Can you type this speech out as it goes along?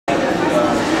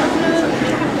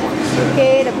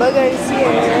the burger is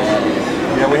here.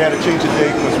 Yeah, we had to change the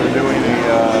date because we're doing a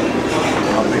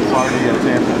big party at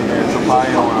Tampa here. It's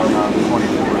Ohio on the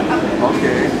 24th.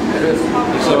 Okay.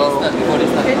 So,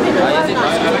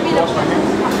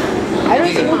 I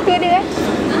don't see muka dia.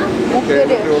 okay,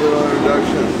 we'll do a little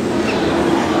introduction.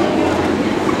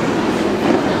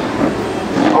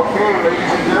 Okay,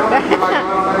 ladies and gentlemen, if you'd like a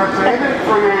little entertainment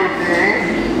for your evening,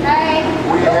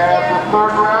 we have the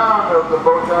third round of the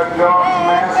Botox Dogs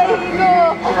Massive Eating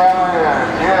Challenge.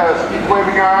 Yes, keep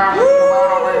waving your arms and come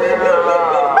on over here.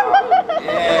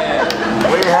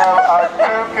 We have our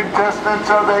two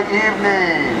contestants of the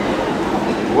evening.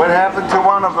 What happened to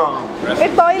one of them? The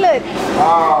toilet.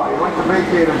 Oh, he went to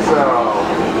vacate himself.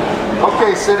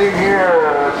 Okay, sitting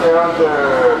here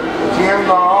under Tian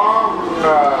Long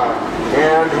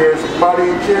and his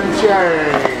buddy Chin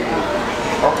Chang.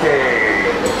 Okay,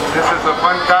 this is a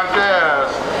fun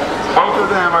contest. Both of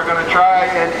them are going to try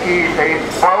and eat a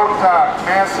Botox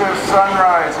Massive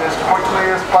Sunrise as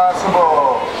quickly as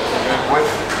possible.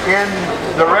 Within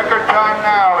the record time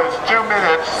now is 2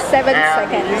 minutes. 7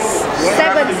 seconds.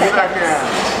 7 seconds.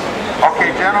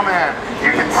 Okay, gentlemen, you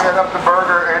can set up the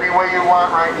burger any way you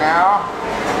want right now.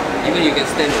 Even you can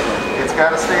stand it. It's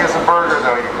got to stay as a burger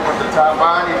though. You can put the top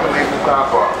on, you can leave the top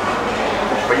off.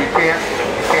 But you can't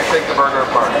take the burger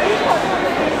apart.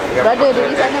 Brother,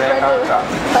 di sana brother.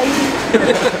 Timing.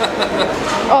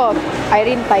 Oh,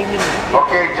 Irene timing.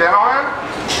 Okay, gentlemen.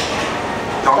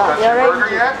 Don't touch the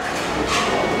burger yet.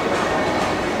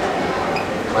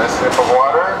 Last sip of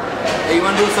water. Hey, you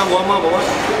want to do some warm up or what?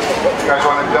 You guys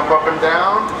want to jump up and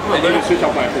down?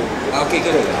 Okay,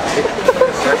 good.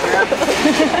 Second.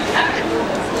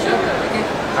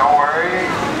 Don't worry.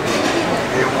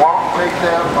 It won't take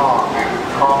that long. You can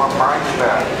call them right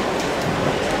back.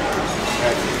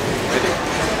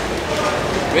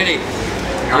 Ready?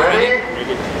 You ready?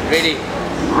 Ready.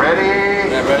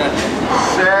 Ready? Yeah, brother.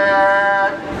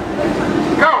 Set.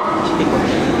 Go!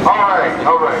 Alright.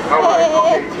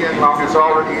 Okay, Tian Long is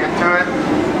already into it.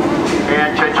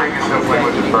 And Chen Cheng is still playing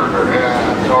with his burger. Yeah,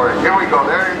 sorry. Here we go.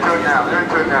 They're into it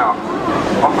now.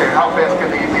 Okay, how fast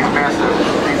can they eat these massive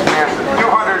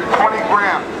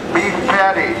 220-gram beef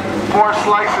patty, 4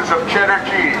 slices of cheddar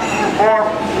cheese, 4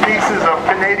 pieces of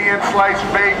Canadian sliced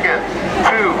bacon,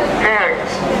 2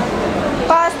 eggs.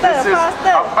 This is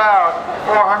about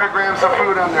 400 grams of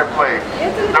food on their plate.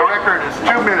 The record is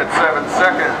 2 minutes, 7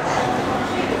 seconds.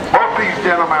 Both these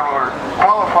gentlemen were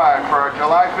qualified for our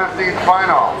July 15th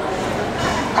final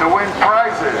to win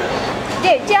prizes.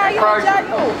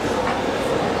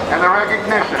 And the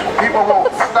recognition. People will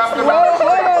stop them on the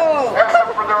street, ask them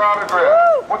for their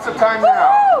autograph. What's the time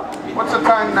now? What's the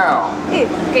time now?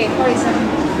 Okay,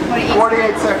 47.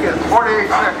 48 seconds. 48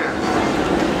 seconds.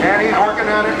 And he's working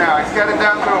on it now. He's got it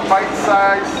down to a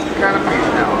bite-sized kind of piece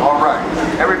now. All right.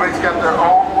 Everybody's got their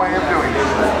own way of doing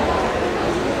this thing.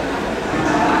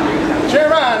 Cheer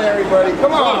on, everybody.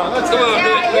 Come on. Let's go.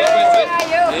 Yep.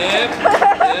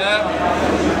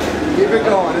 Keep it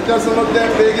going. It doesn't look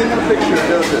that big in the picture,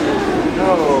 does it?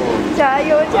 No.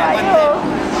 Chayo.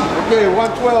 Okay,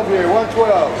 112 here.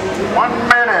 112. 1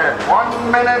 minute.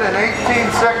 1 minute and 18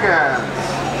 seconds.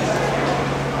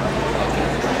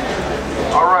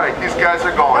 All right, these guys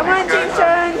are going. Come on, these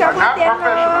guys are not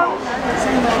professionals.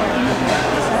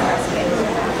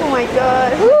 Oh my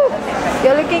God. Woo.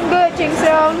 You're looking good, Ching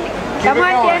Song. Come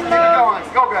on, keep it going.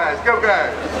 Go guys. You're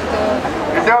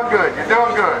doing good.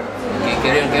 Okay,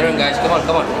 carry on, guys. Come on.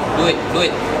 Do it.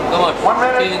 Come on. 1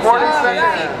 minute, 40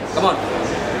 seconds. Come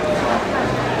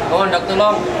on, Dr.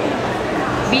 Long.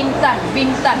 Bintan.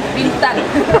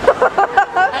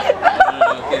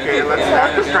 Okay, let's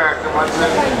not distract them. Let's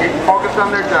keep focused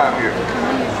on their job here.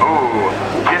 Ooh,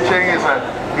 Chin Cheng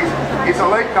he's a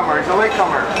latecomer. He's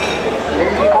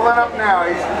pulling up now.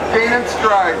 He's gaining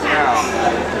strides now.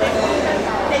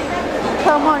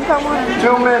 Come on. 2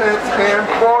 minutes and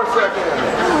 4 seconds.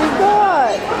 Oh my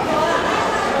God.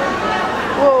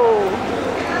 Whoa.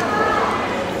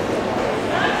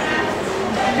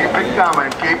 Keep it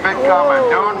coming.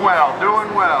 Doing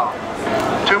well.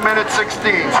 2 minutes 16,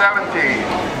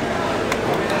 17.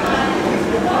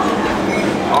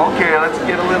 Okay, let's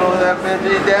get a little of that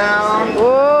veggie down.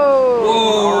 Whoa.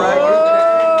 All right,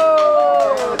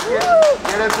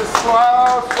 get it to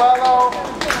swallow.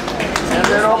 And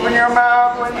then open your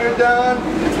mouth when you're done.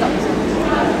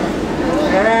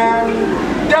 And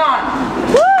done.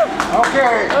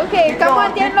 Okay. Come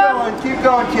on, Tian Long. Keep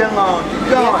going, Tian Long. Keep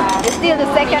going. It's still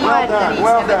the second one.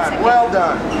 Well done.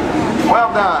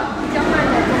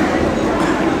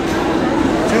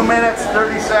 2 minutes,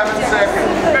 37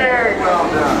 seconds. Very well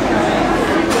done.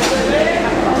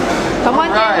 Come on,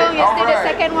 Tian Long. It's still the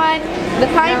second second one. The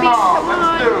timing, come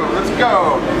on. Let's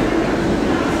go.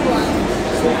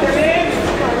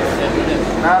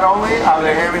 Not only are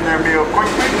they having their meal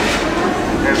quickly,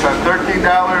 it's a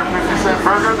 $13.50